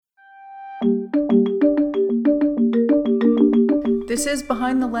This is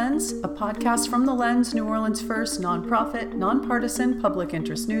Behind the Lens, a podcast from The Lens, New Orleans' first nonprofit, nonpartisan public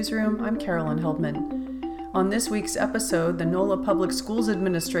interest newsroom. I'm Carolyn Heldman. On this week's episode, the NOLA Public Schools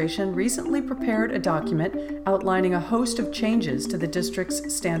Administration recently prepared a document outlining a host of changes to the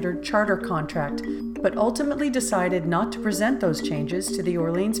district's standard charter contract, but ultimately decided not to present those changes to the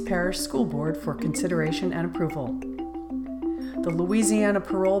Orleans Parish School Board for consideration and approval. The Louisiana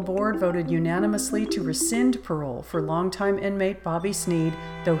Parole Board voted unanimously to rescind parole for longtime inmate Bobby Sneed,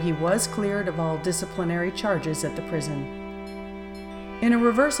 though he was cleared of all disciplinary charges at the prison. In a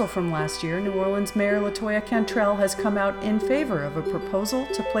reversal from last year, New Orleans Mayor LaToya Cantrell has come out in favor of a proposal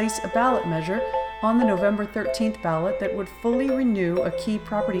to place a ballot measure on the November 13th ballot that would fully renew a key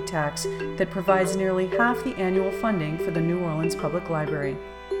property tax that provides nearly half the annual funding for the New Orleans Public Library.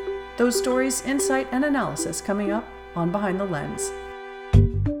 Those stories, insight, and analysis coming up on Behind the Lens.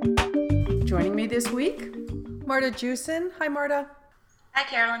 Joining me this week, Marta Jewson. Hi, Marta. Hi,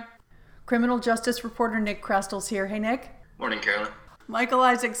 Carolyn. Criminal justice reporter Nick Krastel's here. Hey, Nick. Morning, Carolyn. Michael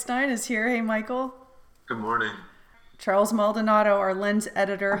Isaac Stein is here. Hey, Michael. Good morning. Charles Maldonado, our Lens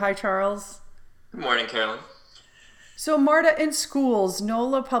editor. Hi, Charles. Good morning, Carolyn. So, Marta, in schools,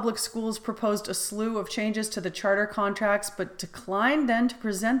 NOLA Public Schools proposed a slew of changes to the charter contracts, but declined then to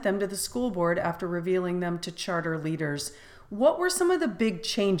present them to the school board after revealing them to charter leaders. What were some of the big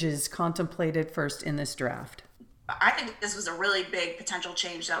changes contemplated first in this draft? I think this was a really big potential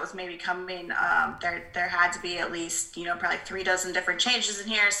change that was maybe coming. There had to be at least, probably 3 dozen different changes in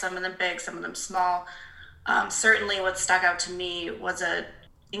here, some of them big, some of them small. Certainly what stuck out to me was a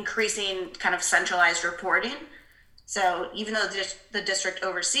increasing kind of centralized reporting. So even though the district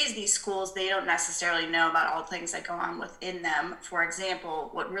oversees these schools, they don't necessarily know about all the things that go on within them. For example,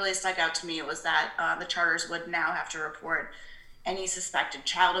 what really stuck out to me was that the charters would now have to report any suspected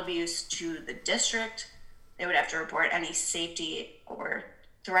child abuse to the district. They would have to report any safety or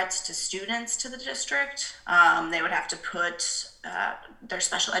threats to students to the district. They would have to put their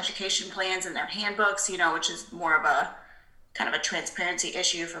special education plans in their handbooks, which is more of a kind of a transparency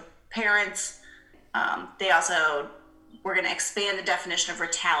issue for parents. They also were going to expand the definition of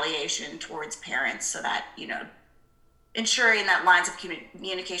retaliation towards parents so that, ensuring that lines of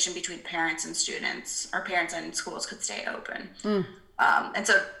communication between parents and students or parents and schools could stay open. And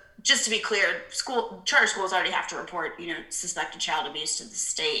so just to be clear, charter schools already have to report, suspected child abuse to the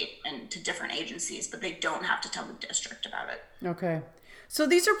state and to different agencies, but they don't have to tell the district about it. Okay. So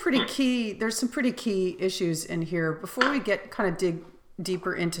these are pretty key. There's some pretty key issues in here. Before we dig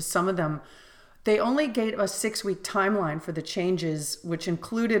deeper into some of them, they only gave a 6-week timeline for the changes, which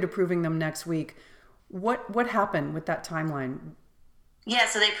included approving them next week. What happened with that timeline? Yeah,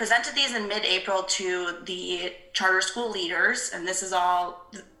 so they presented these in mid-April to the charter school leaders, and this is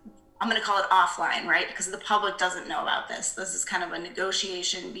all, I'm going to call it offline, right? Because the public doesn't know about this. This is kind of a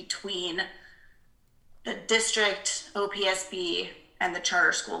negotiation between the district, OPSB, and the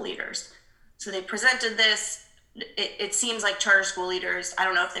charter school leaders. So they presented this. It seems like charter school leaders, I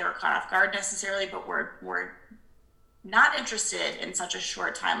don't know if they were caught off guard necessarily, but were not interested in such a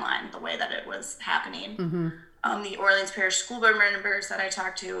short timeline, the way that it was happening. Mm-hmm. The Orleans Parish School Board members that I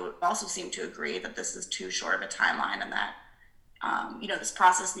talked to also seem to agree that this is too short of a timeline and that, this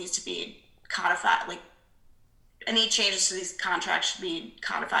process needs to be codified. Like, any changes to these contracts should be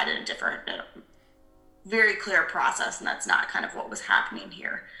codified in a very clear process, and that's not kind of what was happening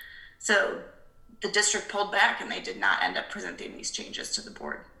here. So the district pulled back and they did not end up presenting these changes to the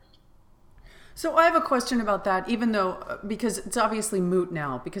board. So I have a question about that, even though, because it's obviously moot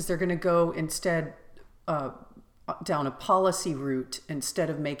now, because they're going to go instead down a policy route instead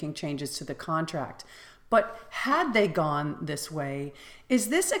of making changes to the contract. But had they gone this way, is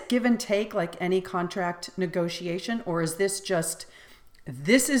this a give and take like any contract negotiation, or is this just,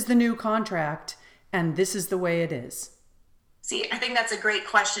 this is the new contract and this is the way it is? See, I think that's a great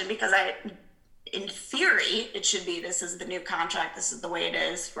question because in theory, it should be, this is the new contract, this is the way it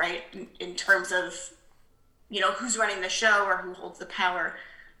is, right? In terms of, who's running the show or who holds the power.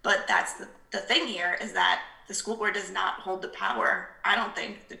 But that's the thing here is that the school board does not hold the power. I don't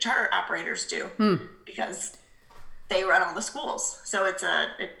think the charter operators do because they run all the schools. So it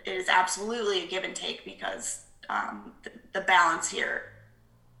is absolutely a give and take because the balance here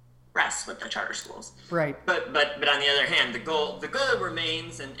rests with the charter schools. Right. But on the other hand, the goal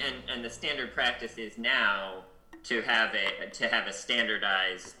remains and the standard practice is now to have a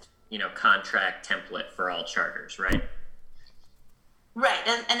standardized, contract template for all charters, right? Right.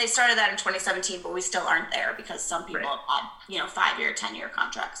 And they started that in 2017, but we still aren't there because some people had, 5-year, 10-year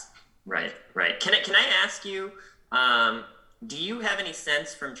contracts. Right. Can I ask you, Do you have any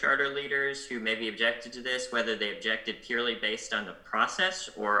sense from charter leaders who maybe objected to this, whether they objected purely based on the process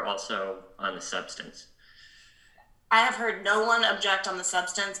or also on the substance? I have heard no one object on the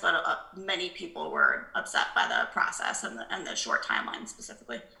substance, but many people were upset by the process and the short timeline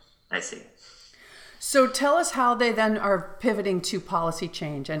specifically. I see. So tell us how they then are pivoting to policy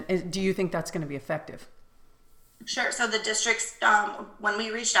change, and do you think that's going to be effective? Sure. So the districts, when we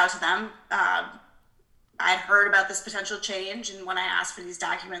reached out to them, I'd heard about this potential change, and when I asked for these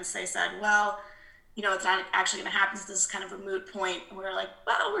documents, they said, well, it's not actually going to happen, so this is kind of a moot point. And we were like,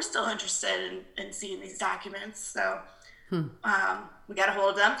 well, we're still interested in seeing these documents. So we got a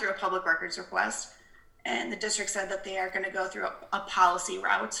hold of them through a public records request, and the district said that they are going to go through a policy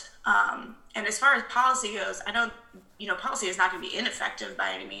route. And as far as policy goes, policy is not going to be ineffective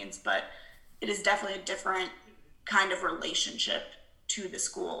by any means, but it is definitely a different kind of relationship to the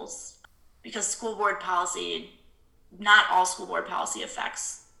schools. Because school board policy, not all school board policy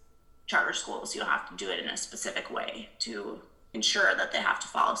affects charter schools. You'll have to do it in a specific way to ensure that they have to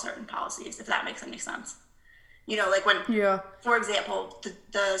follow certain policies, if that makes any sense. Like when, for example,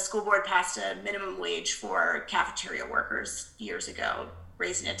 the school board passed a minimum wage for cafeteria workers years ago,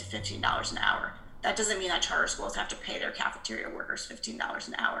 raising it to $15 an hour. That doesn't mean that charter schools have to pay their cafeteria workers $15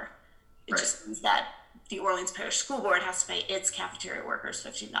 an hour. It just means that the Orleans Parish School Board has to pay its cafeteria workers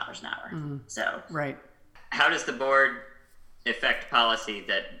 $15 an hour. So, right. How does the board affect policy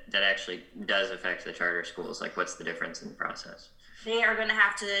that actually does affect the charter schools? Like, what's the difference in the process? They are going to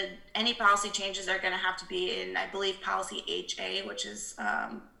have to, any policy changes are going to have to be in, I believe, policy HA, which is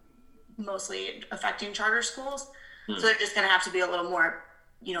mostly affecting charter schools. So they're just going to have to be a little more,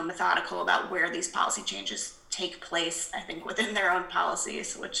 methodical about where these policy changes take place, I think, within their own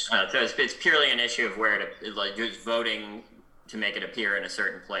policies, which... So it's purely an issue of where to, like, just voting to make it appear in a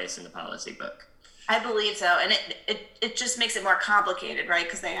certain place in the policy book. I believe so. And it just makes it more complicated, right?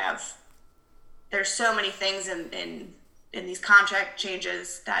 Because there's so many things in these contract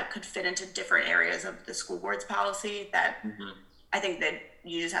changes that could fit into different areas of the school board's policy that I think that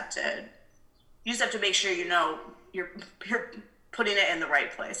you just have to make sure you're putting it in the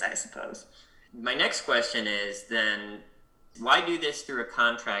right place, I suppose. My next question is then, why do this through a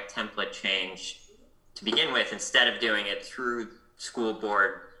contract template change to begin with, instead of doing it through school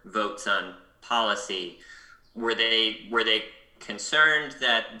board votes on policy? Were they concerned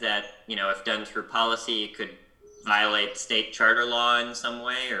that if done through policy, it could violate state charter law in some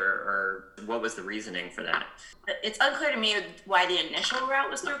way, or what was the reasoning for that? It's unclear to me why the initial route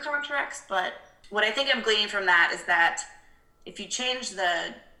was through contracts, but what I think I'm gleaning from that is that if you change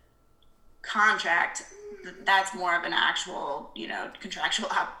the contract, that's more of an actual, contractual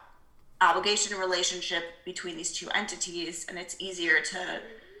obligation relationship between these two entities, and it's easier to,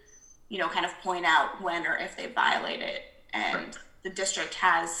 kind of point out when or if they violate it. And the district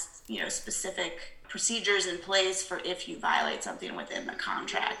has, specific procedures in place for if you violate something within the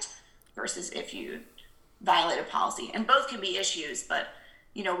contract versus if you violate a policy. And both can be issues, but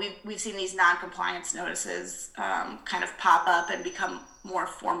we've seen these non-compliance notices kind of pop up and become more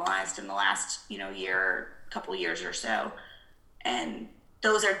formalized in the last couple years or so, and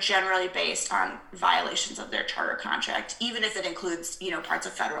those are generally based on violations of their charter contract, even if it includes parts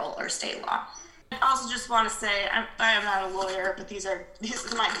of federal or state law. I also just want to say I am not a lawyer, but this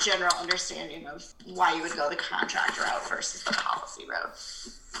is my general understanding of why you would go the contract route versus the policy route.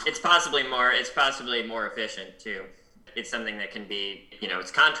 It's possibly more efficient too. It's something that can be,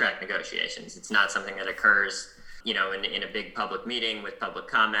 it's contract negotiations. It's not something that occurs, in a big public meeting with public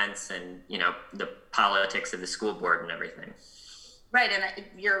comments and, the politics of the school board and everything. Right. And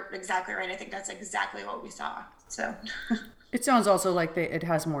you're exactly right. I think that's exactly what we saw. So it sounds also like it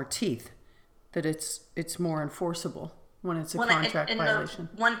has more teeth, that it's more enforceable when it's a contract violation.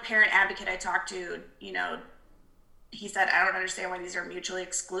 One parent advocate I talked to, he said, I don't understand why these are mutually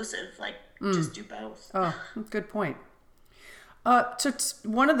exclusive. Like, just do both. Oh, good point. So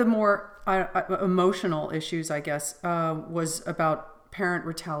one of the more emotional issues, I guess, was about parent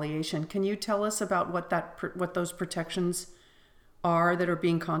retaliation. Can you tell us about what those protections are that are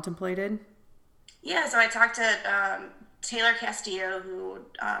being contemplated? Yeah, so I talked to Taylor Castillo, who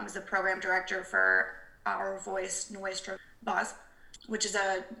is the program director for Our Voice Nuestra Voz, which is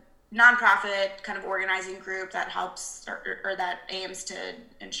a nonprofit kind of organizing group that helps or that aims to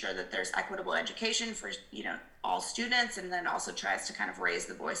ensure that there's equitable education for all students, and then also tries to kind of raise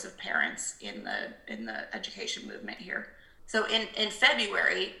the voice of parents in the education movement here. So in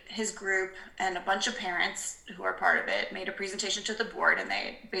February, his group and a bunch of parents who are part of it made a presentation to the board, and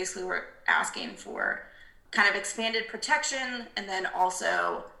they basically were asking for kind of expanded protection and then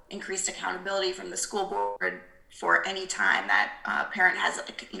also increased accountability from the school board for any time that a parent has,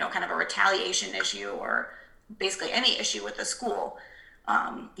 kind of a retaliation issue or basically any issue with the school.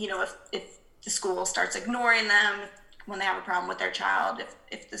 If the school starts ignoring them when they have a problem with their child,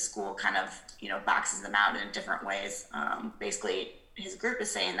 if the school kind of, boxes them out in different ways, basically his group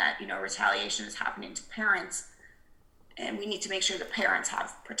is saying that, retaliation is happening to parents, and we need to make sure the parents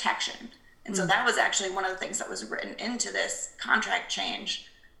have protection. And so that was actually one of the things that was written into this contract change.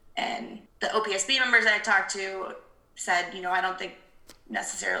 And the OPSB members I talked to said, I don't think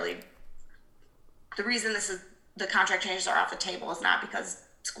necessarily the reason the contract changes are off the table is not because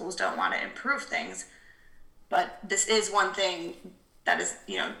schools don't want to improve things, but this is one thing that is,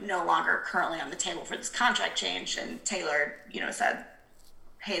 no longer currently on the table for this contract change. And Taylor, said,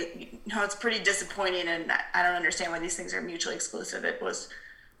 hey, it's pretty disappointing, and I don't understand why these things are mutually exclusive. It was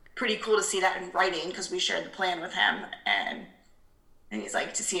pretty cool to see that in writing because we shared the plan with him, and he's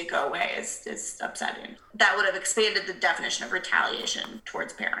like, to see it go away is upsetting. That would have expanded the definition of retaliation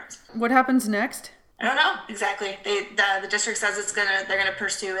towards parents. What happens next? I don't know exactly. The district says they're gonna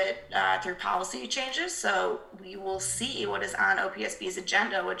pursue it through policy changes. So we will see what is on OPSB's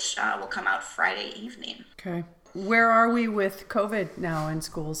agenda, which will come out Friday evening. Okay. Where are we with COVID now in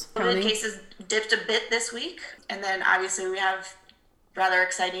schools? COVID cases dipped a bit this week, and then obviously we have rather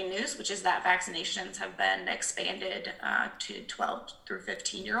exciting news, which is that vaccinations have been expanded to 12 through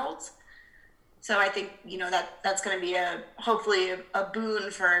 15-year-olds. So I think, that's going to be hopefully a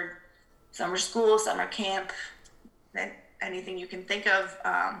boon for summer school, summer camp, anything you can think of.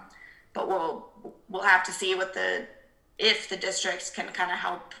 But we'll have to see if the districts can kind of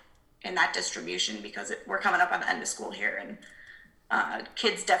help in that distribution, because we're coming up on the end of school here, and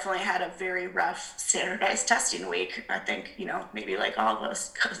kids definitely had a very rough standardized testing week. I think, maybe like all of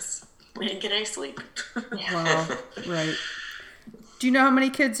us, because we didn't get any sleep. Wow, right. Do you know how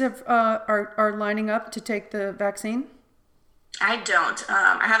many kids are lining up to take the vaccine? I don't.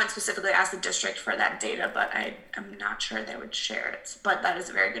 I haven't specifically asked the district for that data, but I'm not sure they would share it. But that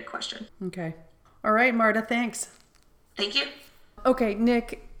is a very good question. Okay. All right, Marta, thanks. Thank you. Okay,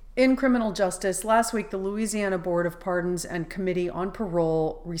 Nick. In criminal justice, last week, the Louisiana Board of Pardons and Committee on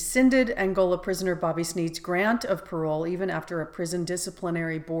Parole rescinded Angola prisoner Bobby Sneed's grant of parole even after a prison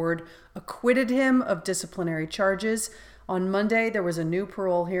disciplinary board acquitted him of disciplinary charges. On Monday, there was a new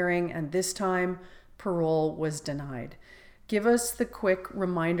parole hearing, and this time, parole was denied. Give us the quick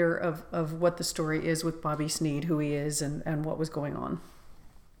reminder of what the story is with Bobby Sneed, who he is, and what was going on.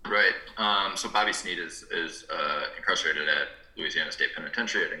 Right. So Bobby Sneed is incarcerated at Louisiana State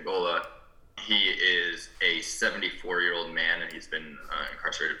Penitentiary at Angola. He is a 74-year-old man, and he's been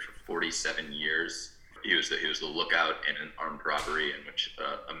incarcerated for 47 years. He was the lookout in an armed robbery in which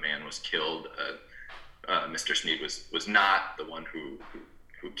a man was killed. Mr. Sneed was not the one who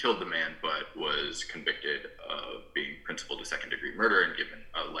killed the man, but was convicted of being principal to second-degree murder and given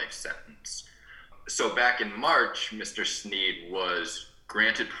a life sentence. So back in March, Mr. Sneed was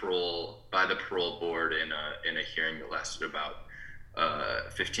granted parole by the parole board in a hearing that lasted about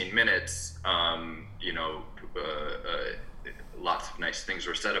 15 minutes. Lots of nice things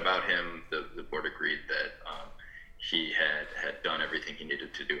were said about him. The board agreed that he had done everything he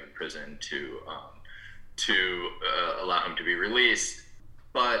needed to do in prison to allow him to be released.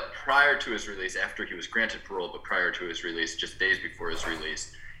 But prior to his release, after he was granted parole, but prior to his release, just days before his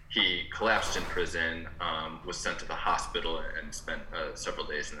release, he collapsed in prison, was sent to the hospital, and spent several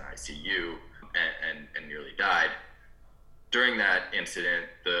days in the ICU and nearly died. During that incident,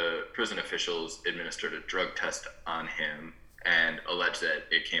 the prison officials administered a drug test on him and alleged that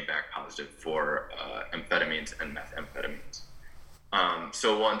it came back positive for amphetamines and methamphetamines.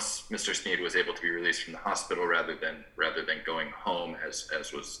 So once Mr. Sneed was able to be released from the hospital, rather than going home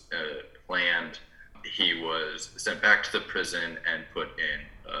as was planned, he was sent back to the prison and put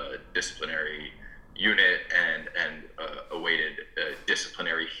in a disciplinary unit and awaited a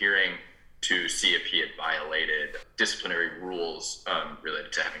disciplinary hearing to see if he had violated disciplinary rules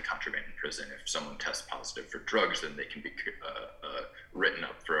related to having contraband in prison. If someone tests positive for drugs, then they can be written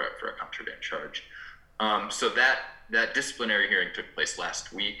up for a contraband charge. So that disciplinary hearing took place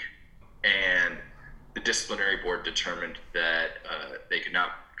last week, and the disciplinary board determined that they could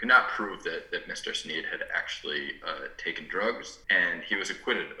not prove that Mr. Sneed had actually taken drugs, and he was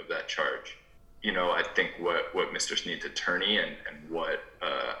acquitted of that charge. I think what Mr. Sneed's attorney and what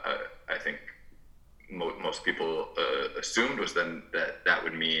I think most people assumed was then that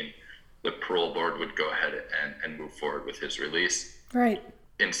would mean the parole board would go ahead and move forward with his release. Right.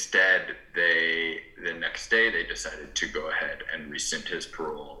 Instead, the next day they decided to go ahead and rescind his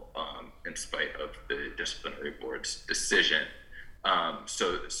parole in spite of the disciplinary board's decision.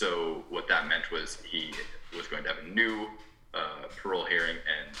 So what that meant was he was going to have a new parole hearing,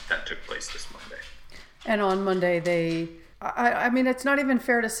 and that took place this Monday. And on Monday, I mean, it's not even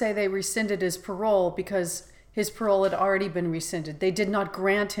fair to say they rescinded his parole because his parole had already been rescinded. They did not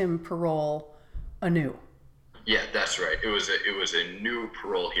grant him parole anew. Yeah, that's right. It was a new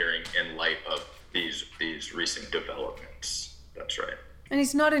parole hearing in light of these recent developments. That's right. And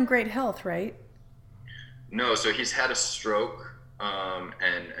he's not in great health, right? No, so he's had a stroke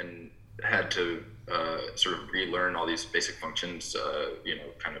and had to sort of relearn all these basic functions,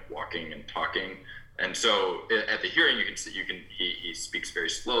 kind of walking and talking. And so at the hearing, he speaks very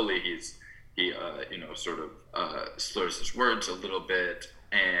slowly. He slurs his words a little bit,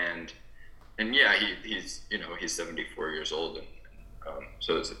 and yeah, he's 74 years old, and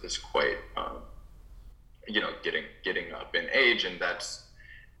so it's quite getting up in age, and that's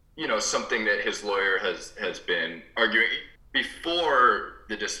something that his lawyer has been arguing before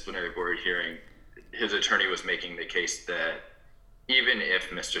the disciplinary board hearing. His attorney was making the case that even if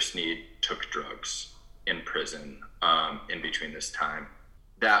Mr. Snead took drugs in prison in between this time,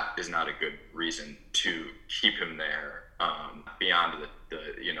 that is not a good reason to keep him there beyond the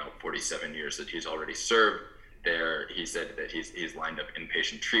 47 years that he's already served there. He said that he's lined up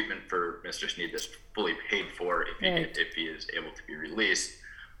inpatient treatment for Mr. Snead that's fully paid for if he is able to be released.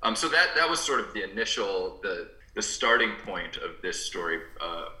 So that was sort of the initial the starting point of this story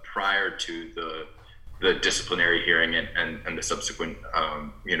prior to the disciplinary hearing and the subsequent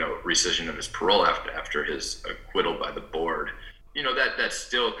rescission of his parole after his acquittal by the board. That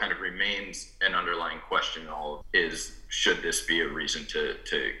still kind of remains an underlying question. Should this be a reason to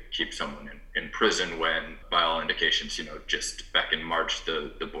keep someone in prison when, by all indications, just back in March,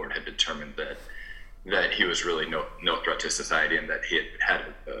 the board had determined that he was really no threat to society, and that he had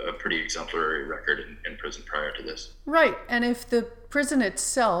a pretty exemplary record in prison prior to this. Right. And if the prison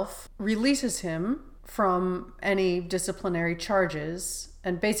itself releases him from any disciplinary charges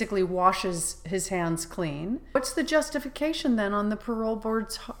and basically washes his hands clean, what's the justification then on the parole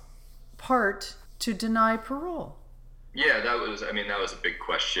board's part to deny parole? Yeah, that was a big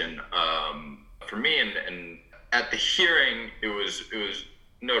question for me, and at the hearing it was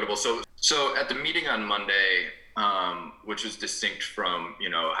notable. So at the meeting on Monday, which was distinct from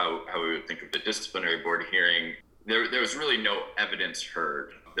how we would think of the disciplinary board hearing, there was really no evidence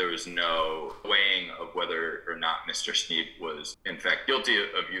heard. There was no weighing of whether or not Mr. Snead was in fact guilty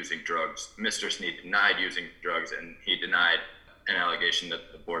of using drugs. Mr. Snead denied using drugs, and he denied an allegation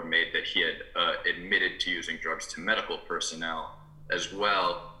that the board made that he had admitted to using drugs to medical personnel as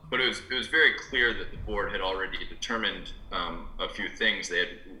well. But it was very clear that the board had already determined a few things. They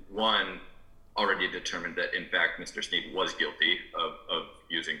had already determined that in fact Mr. Snead was guilty of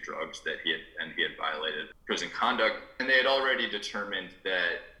using drugs, that he had violated prison conduct, and they had already determined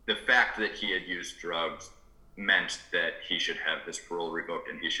that the fact that he had used drugs meant that he should have his parole revoked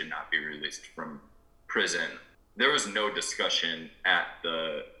and he should not be released from prison. There was no discussion at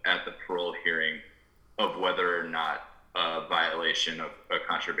the parole hearing of whether or not a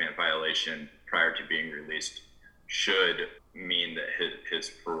contraband violation prior to being released should mean that his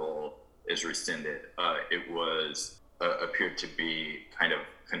parole is rescinded. It appeared to be kind of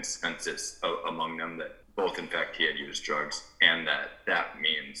consensus among them that both in fact he had used drugs, and that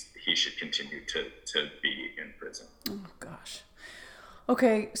means he should continue to be in prison. Oh gosh.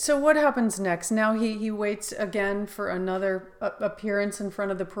 Okay, so what happens next? Now he waits again for another appearance in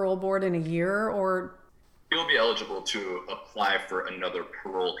front of the parole board in a year, or? He'll be eligible to apply for another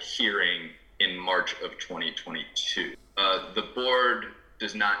parole hearing in March of 2022. The board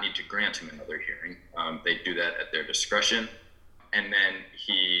does not need to grant him another hearing. They do that at their discretion. And then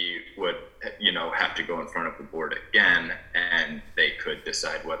he would, have to go in front of the board again, and they could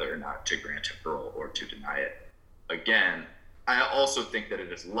decide whether or not to grant him parole or to deny it again. I also think that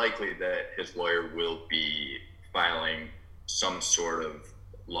it is likely that his lawyer will be filing some sort of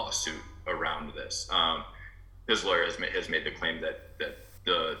lawsuit around this. His lawyer has made the claim that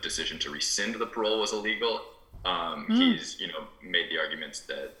the decision to rescind the parole was illegal. He's made the arguments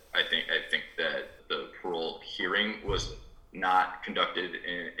that I think that the parole hearing was not conducted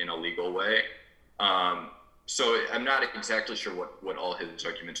in a legal way. So I'm not exactly sure what all his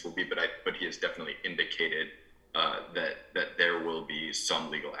arguments will be, but he has definitely indicated that there will be some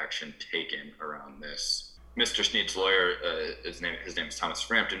legal action taken around this. Mr. Snead's lawyer, his name is Thomas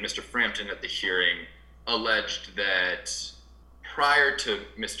Frampton. Mr. Frampton at the hearing alleged that prior to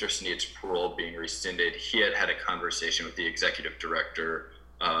Mr. Snead's parole being rescinded, he had a conversation with the executive director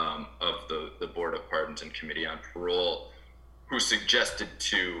of the Board of Pardons and Committee on Parole, who suggested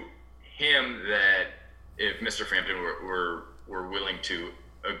to him that if Mr. Frampton were willing to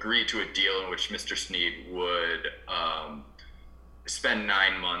agree to a deal in which Mr. Snead would spend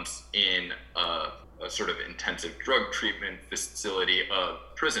 9 months in a sort of intensive drug treatment facility, a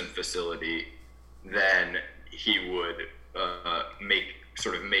prison facility, then he would make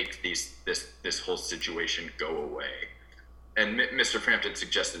this whole situation go away. And Mr. Frampton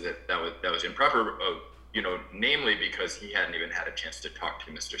suggested that was improper, namely because he hadn't even had a chance to talk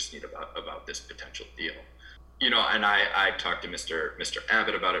to Mr. Snead about this potential deal. And I talked to Mr.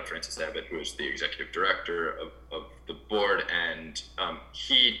 Abbott about it, Francis Abbott, who is the executive director of the board, and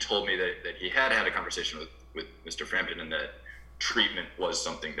he told me that he had a conversation with Mr. Frampton and that treatment was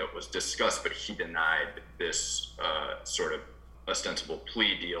something that was discussed, but he denied this sort of ostensible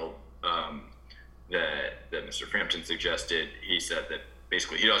plea deal that Mr. Frampton suggested. He said that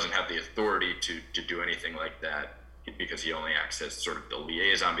basically he doesn't have the authority to do anything like that because he only acts as sort of the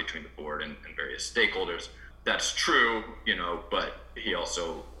liaison between the board and various stakeholders. That's true, but he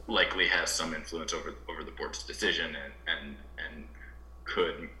also likely has some influence over the board's decision and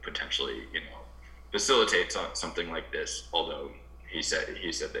could potentially, facilitate something like this, although he said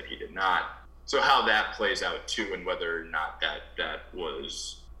that he did not. So how that plays out too, and whether or not that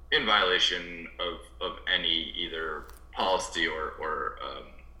was in violation of any either policy or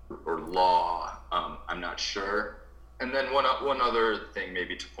law, I'm not sure. And then one other thing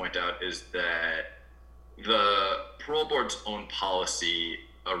maybe to point out is that the parole board's own policy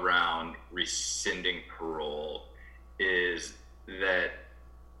around rescinding parole is that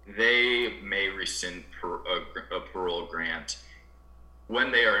they may rescind a parole grant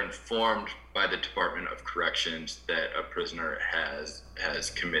when they are informed by the Department of Corrections that a prisoner has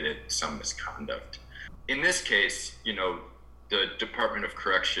committed some misconduct. In this case, the Department of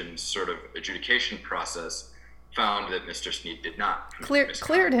Corrections sort of adjudication process found that Mr. Snead did not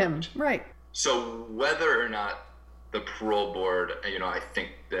cleared him, right? So whether or not the parole board, I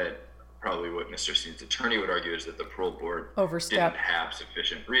think that probably what Mr. Snead's attorney would argue is that the parole board didn't have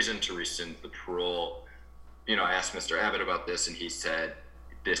sufficient reason to rescind the parole. I asked Mr. Abbott about this, and he said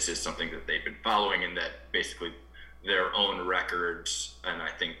this is something that they've been following, and that basically their own records, and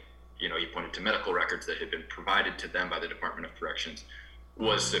I think, he pointed to medical records that had been provided to them by the Department of Corrections,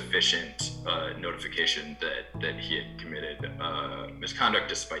 was sufficient notification that he had committed misconduct,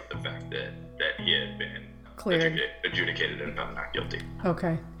 despite the fact that he had been adjudicated and found not guilty.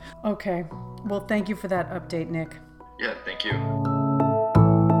 Okay. Well, thank you for that update, Nick. Yeah, thank you.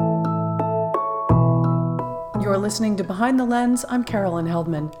 You're listening to Behind the Lens. I'm Carolyn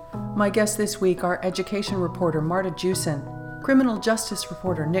Heldman. My guests this week are education reporter Marta Jewson, criminal justice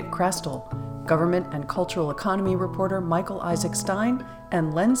reporter Nick Krastel, government and cultural economy reporter Michael Isaac Stein,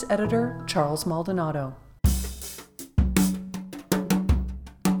 and Lens editor Charles Maldonado.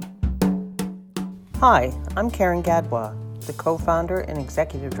 Hi, I'm Karen Gadbois, the co-founder and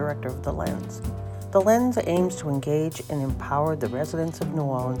executive director of The Lens. The Lens aims to engage and empower the residents of New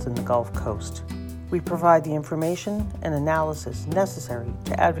Orleans and the Gulf Coast. We provide the information and analysis necessary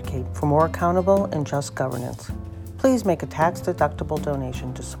to advocate for more accountable and just governance. Please make a tax-deductible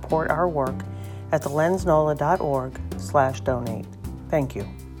donation to support our work at thelensnola.org/donate. Thank you.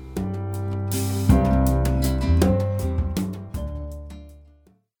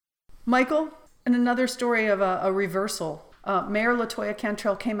 Michael, and another story of a reversal. Mayor LaToya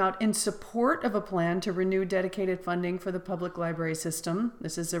Cantrell came out in support of a plan to renew dedicated funding for the public library system.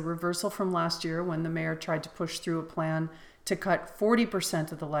 This is a reversal from last year when the mayor tried to push through a plan to cut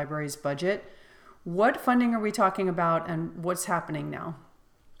 40% of the library's budget. What funding are we talking about, and what's happening now?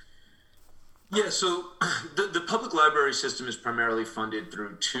 Yeah, so the public library system is primarily funded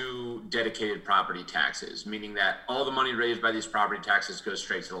through two dedicated property taxes, meaning that all the money raised by these property taxes goes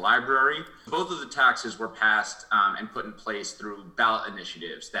straight to the library. Both of the taxes were passed and put in place through ballot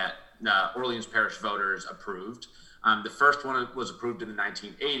initiatives that Orleans Parish voters approved. The first one was approved in the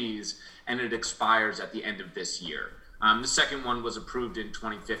 1980s, and it expires at the end of this year. The second one was approved in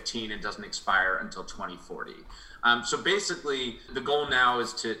 2015 and doesn't expire until 2040. So basically, the goal now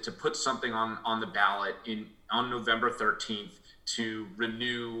is to put something on the ballot on November 13th to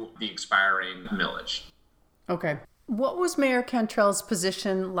renew the expiring millage. Okay. What was Mayor Cantrell's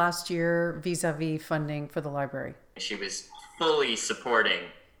position last year vis-a-vis funding for the library? She was fully supporting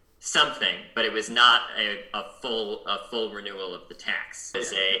something, but it was not a full renewal of the tax.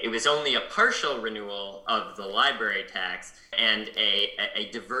 It was only a partial renewal of the library tax and a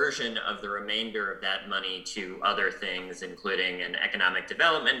diversion of the remainder of that money to other things, including an economic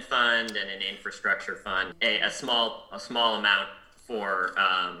development fund and an infrastructure fund, a small amount for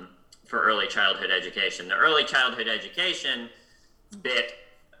early childhood education. The early childhood education bit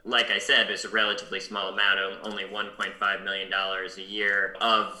like I said, it's a relatively small amount, only $1.5 million a year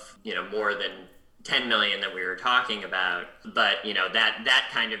of, more than 10 million that we were talking about. But, that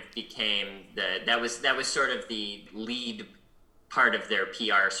kind of became that was sort of the lead part of their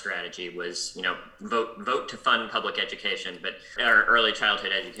PR strategy was, vote to fund public education, or early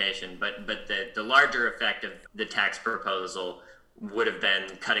childhood education. But the larger effect of the tax proposal would have been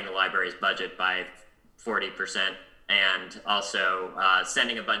cutting the library's budget by 40%. And also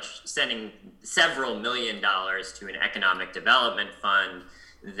sending several $1 million to an economic development fund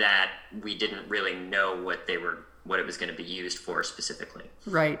that we didn't really know what it was going to be used for specifically.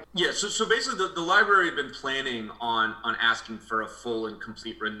 Right. Yeah. So basically, the library had been planning on asking for a full and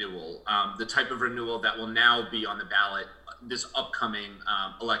complete renewal, the type of renewal that will now be on the ballot this upcoming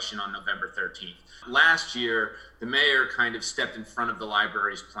election on November 13th. Last year, the mayor kind of stepped in front of the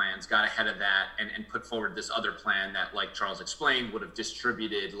library's plans, got ahead of that, and put forward this other plan that, like Charles explained, would have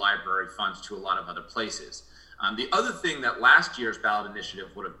distributed library funds to a lot of other places. The other thing that last year's ballot initiative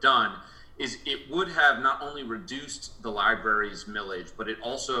would have done is it would have not only reduced the library's millage, but it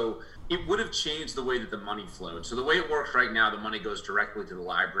would have changed the way that the money flowed. So the way it works right now, the money goes directly to the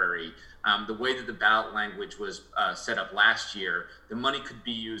library. The way that the ballot language was set up last year, the money could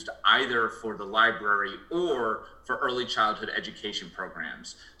be used either for the library or for early childhood education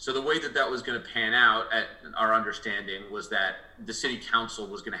programs. So the way that was going to pan out, at our understanding, was that the city council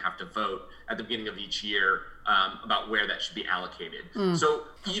was going to have to vote at the beginning of each year about where that should be allocated. So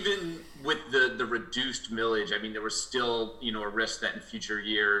even with the reduced millage, I mean, there was still, a risk that in future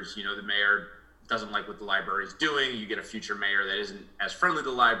years, the mayor doesn't like what the library is doing. You get a future mayor that isn't as friendly to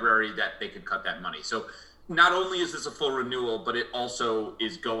the library, that they could cut that money. So not only is this a full renewal, but it also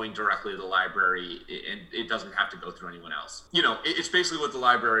is going directly to the library, and it doesn't have to go through anyone else. It's basically what the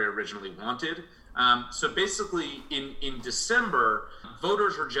library originally wanted. So basically, in December,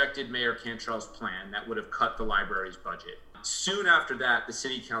 voters rejected Mayor Cantrell's plan that would have cut the library's budget. Soon after that, the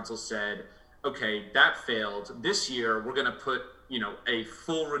city council said, okay, that failed. This year, we're going to put, a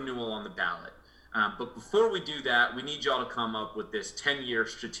full renewal on the ballot. But before we do that, we need y'all to come up with this 10-year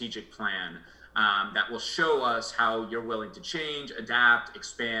strategic plan that will show us how you're willing to change, adapt,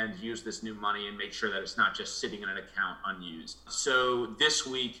 expand, use this new money, and make sure that it's not just sitting in an account unused. So this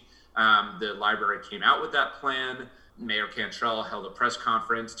week, the library came out with that plan. Mayor Cantrell held a press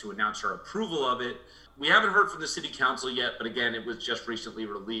conference to announce her approval of it. We haven't heard from the city council yet, but again, it was just recently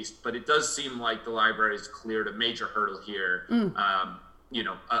released. But it does seem like the library has cleared a major hurdle here,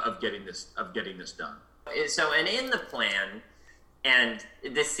 of getting this done. So, and in the plan, and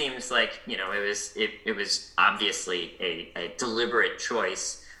this seems like, it was obviously a deliberate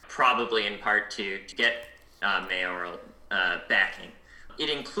choice, probably in part to get mayoral backing. It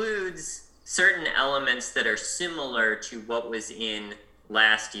includes certain elements that are similar to what was in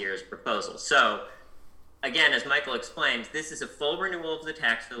last year's proposal. So, again, as Michael explained, this is a full renewal of the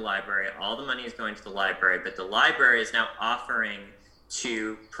tax for the library. All the money is going to the library, but the library is now offering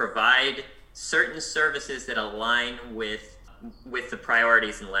to provide certain services that align with the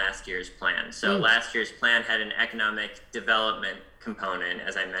priorities in last year's plan. So last year's plan had an economic development component,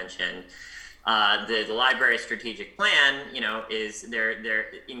 as I mentioned. The library strategic plan, is there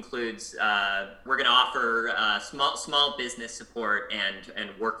includes we're going to offer small business support and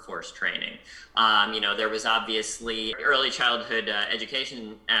workforce training. There was obviously early childhood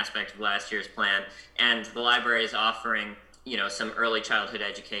education aspect of last year's plan, and the library is offering some early childhood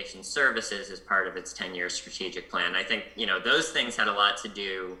education services as part of its 10-year strategic plan. I think those things had a lot to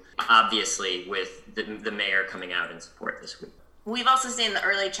do, obviously, with the mayor coming out in support this week. We've also seen the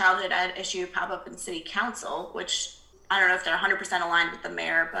early childhood ed issue pop up in city council, which I don't know if they're 100% aligned with the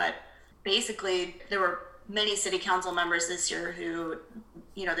mayor, but basically there were many city council members this year who,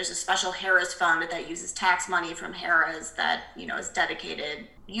 there's a special Harrah's fund that uses tax money from Harrah's that, is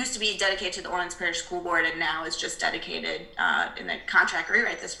used to be dedicated to the Orleans Parish School Board, and now is just dedicated in the contract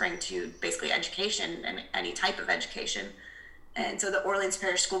rewrite this spring to basically education and any type of education. And so the Orleans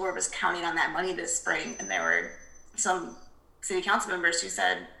Parish School Board was counting on that money this spring, and there were some city council members who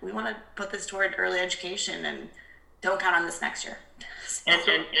said, we want to put this toward early education and don't count on this next year.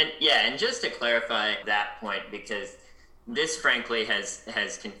 And just to clarify that point, because this frankly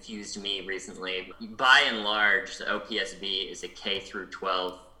has confused me recently. By and large, the OPSB is a K through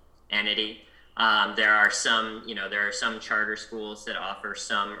 12 entity. There are some charter schools that offer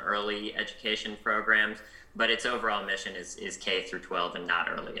some early education programs, but its overall mission is K through 12 and not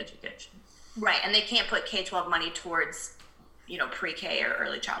early education. Right, and they can't put K-12 money towards pre-K or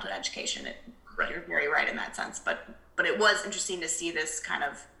early childhood education. Right. You're very right in that sense, but it was interesting to see this kind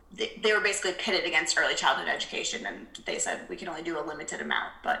of they were basically pitted against early childhood education, and they said we can only do a limited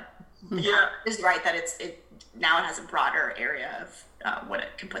amount. But Yeah, is right that it now has a broader area of what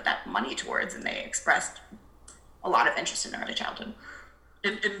it can put that money towards, and they expressed a lot of interest in early childhood.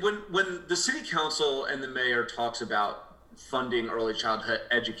 and when the city council and the mayor talks about funding early childhood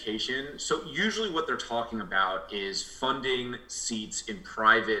education, so usually what they're talking about is funding seats in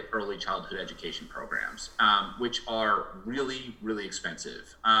private early childhood education programs, which are really, really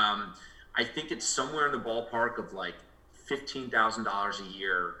expensive. I think it's somewhere in the ballpark of like $15,000 a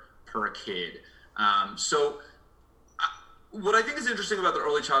year per kid. What I think is interesting about the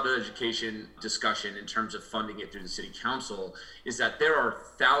early childhood education discussion in terms of funding it through the city council is that there are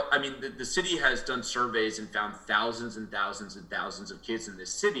the city has done surveys and found thousands and thousands and thousands of kids in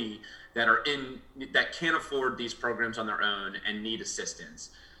this city that can't afford these programs on their own and need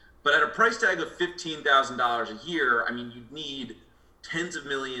assistance. But at a price tag of $15,000 a year, I mean, you'd need tens of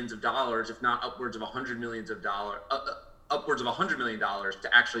millions of dollars, if not upwards of $100 million to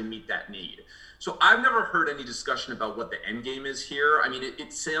actually meet that need. So I've never heard any discussion about what the end game is here. I mean,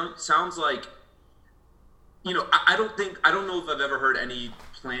 it sounds like, I don't know if I've ever heard any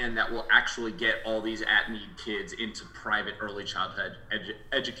plan that will actually get all these at-need kids into private early childhood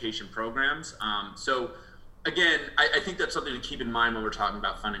education programs. So again, I think that's something to keep in mind when we're talking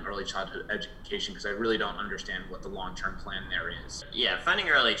about funding early childhood education, because I really don't understand what the long-term plan there is. Yeah, funding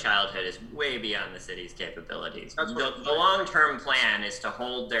early childhood is way beyond the city's capabilities. That's what The long-term plan is to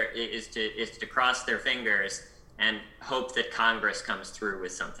to cross their fingers and hope that Congress comes through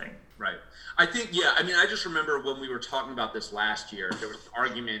with something. Right. I think, I just remember when we were talking about this last year, there was an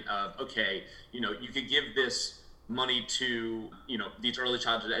argument of, okay, you could give this money to these early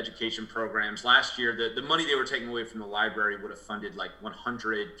childhood education programs. Last year, the money they were taking away from the library would have funded like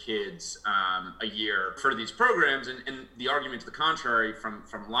 100 kids a year for these programs, and the argument to the contrary from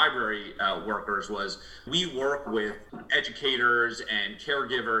library workers was, we work with educators and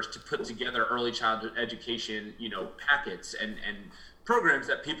caregivers to put together early childhood education packets and programs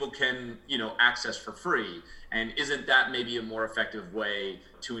that people can access for free. And isn't that maybe a more effective way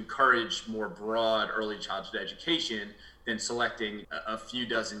to encourage more broad early childhood education than selecting a few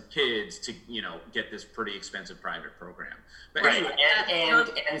dozen kids to get this pretty expensive private program? But right. Anyway,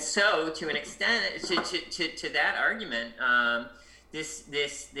 and so to an extent, to that argument, this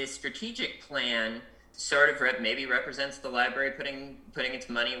strategic plan sort of maybe represents the library putting its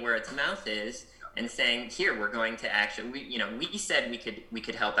money where its mouth is, and saying, here, we're going to actually, we said we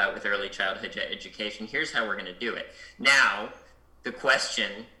could help out with early childhood education. Here's how we're going to do it. Now, the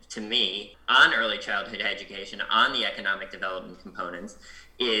question to me on early childhood education, on the economic development components,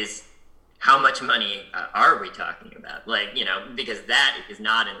 is how much money are we talking about? Because that is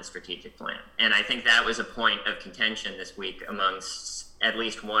not in the strategic plan. And I think that was a point of contention this week amongst at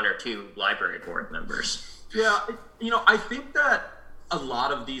least one or two library board members. Yeah, I think that a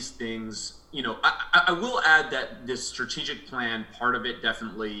lot of these things, I will add that this strategic plan, part of it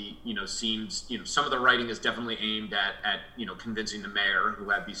definitely, seems, some of the writing is definitely aimed at convincing the mayor, who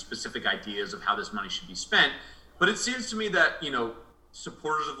had these specific ideas of how this money should be spent. But it seems to me that,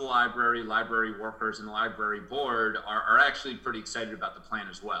 supporters of the library workers, and the library board are actually pretty excited about the plan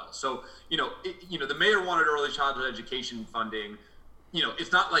as well. So, the mayor wanted early childhood education funding.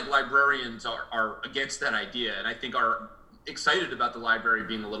 It's not like librarians are against that idea, and I think are excited about the library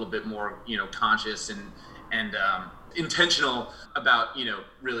being a little bit more conscious and intentional about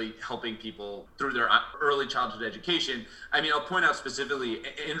really helping people through their early childhood education. I mean, I'll point out specifically,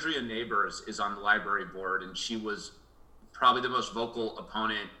 Andrea Neighbors is on the library board, and she was probably the most vocal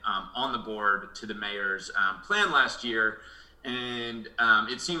opponent on the board to the mayor's plan last year. And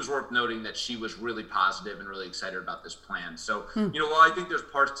it seems worth noting that she was really positive and really excited about this plan. So, while I think there's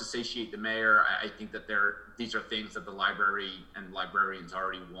parts to satiate the mayor, I think that these are things that the library and librarians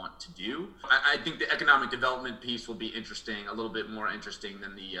already want to do. I think the economic development piece will be interesting, a little bit more interesting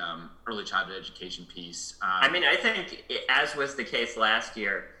than the early childhood education piece. I think, as was the case last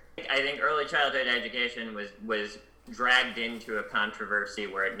year, I think early childhood education was dragged into a controversy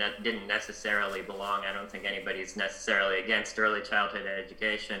where it didn't necessarily belong. I don't think anybody's necessarily against early childhood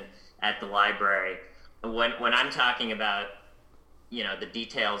education at the library. When I'm talking about, the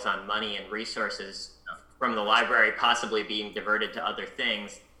details on money and resources from the library possibly being diverted to other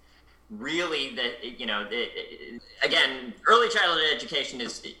things, really again, early childhood education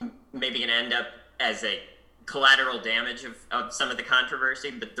is maybe going to end up as a collateral damage of some of the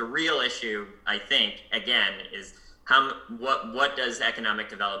controversy, but the real issue, I think, again, is what does economic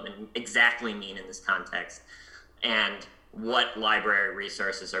development exactly mean in this context? And what library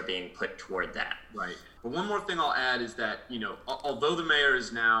resources are being put toward that. Right. But one more thing I'll add is that, although the mayor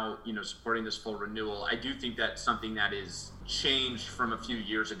is now, supporting this full renewal, I do think that something that is changed from a few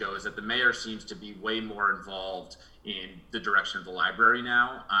years ago is that the mayor seems to be way more involved in the direction of the library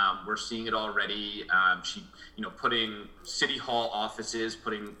now. We're seeing it already. She, putting city hall offices,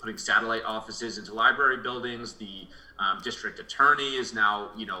 putting satellite offices into library buildings. The district attorney is now,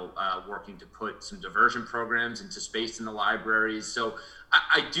 working to put some diversion programs into space in the libraries. So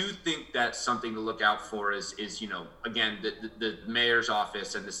I do think that's something to look out for is again, the mayor's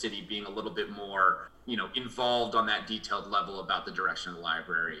office and the city being a little bit more, involved on that detailed level about the direction of the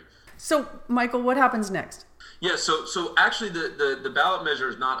library. So, Michael, what happens next? Yeah, so actually the ballot measure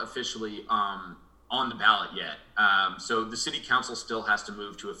is not officially on the ballot yet. So the city council still has to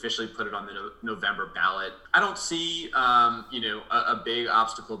move to officially put it on the November ballot. I don't see, a big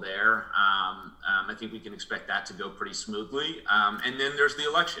obstacle there. I think we can expect that to go pretty smoothly. And then there's the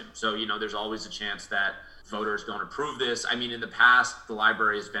election. So, there's always a chance that voters don't approve this. I mean, in the past, the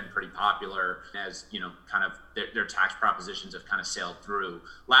library has been pretty popular as, kind of their tax propositions have kind of sailed through.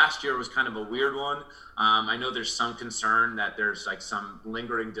 Last year was kind of a weird one. I know there's some concern that there's like some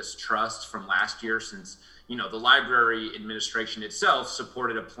lingering distrust from last year since, the library administration itself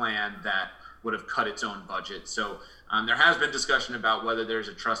supported a plan that would have cut its own budget. So there has been discussion about whether there's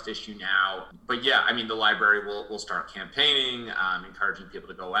a trust issue now. But yeah, I mean, the library will start campaigning, encouraging people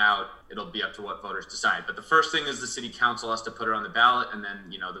to go out. It'll be up to what voters decide. But the first thing is the city council has to put it on the ballot, and then,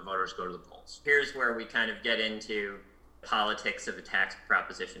 the voters go to the polls. Here's where we kind of get into politics of a tax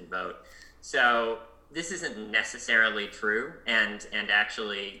proposition vote. So this isn't necessarily true. And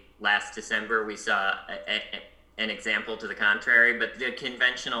actually, last December, we saw an example to the contrary, but the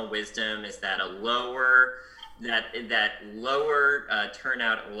conventional wisdom is that lower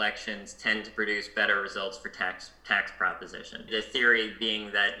turnout elections tend to produce better results for tax proposition. The theory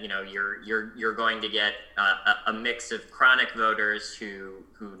being that you're going to get a mix of chronic voters who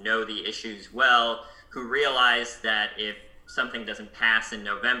know the issues well, who realize that if something doesn't pass in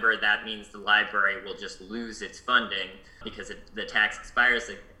November, that means the library will just lose its funding because the tax expires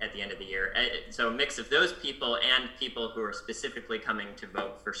at the end of the year. So a mix of those people and people who are specifically coming to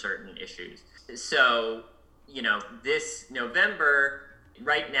vote for certain issues. So, this November,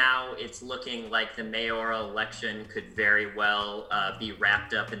 right now, it's looking like the mayoral election could very well be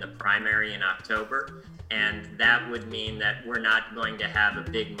wrapped up in the primary in October. And that would mean that we're not going to have a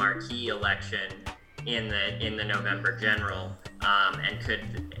big marquee election in the November general, and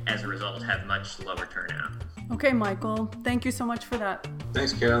could, as a result, have much lower turnout. Okay, Michael, thank you so much for that.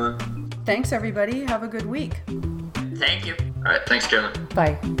 Thanks, Carolyn. Thanks, everybody. Have a good week. Thank you. All right, thanks, Carolyn.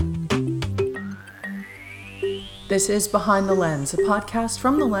 Bye. This is Behind the Lens, a podcast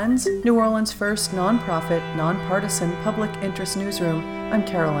from The Lens, New Orleans' first nonprofit, nonpartisan public interest newsroom. I'm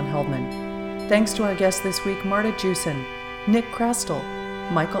Carolyn Heldman. Thanks to our guests this week, Marta Jewson, Nick Krastel,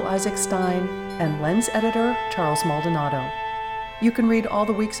 Michael Isaac Stein, and Lens editor Charles Maldonado. You can read all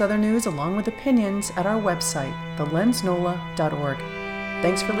the week's other news along with opinions at our website, thelensnola.org.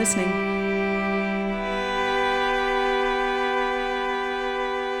 Thanks for listening.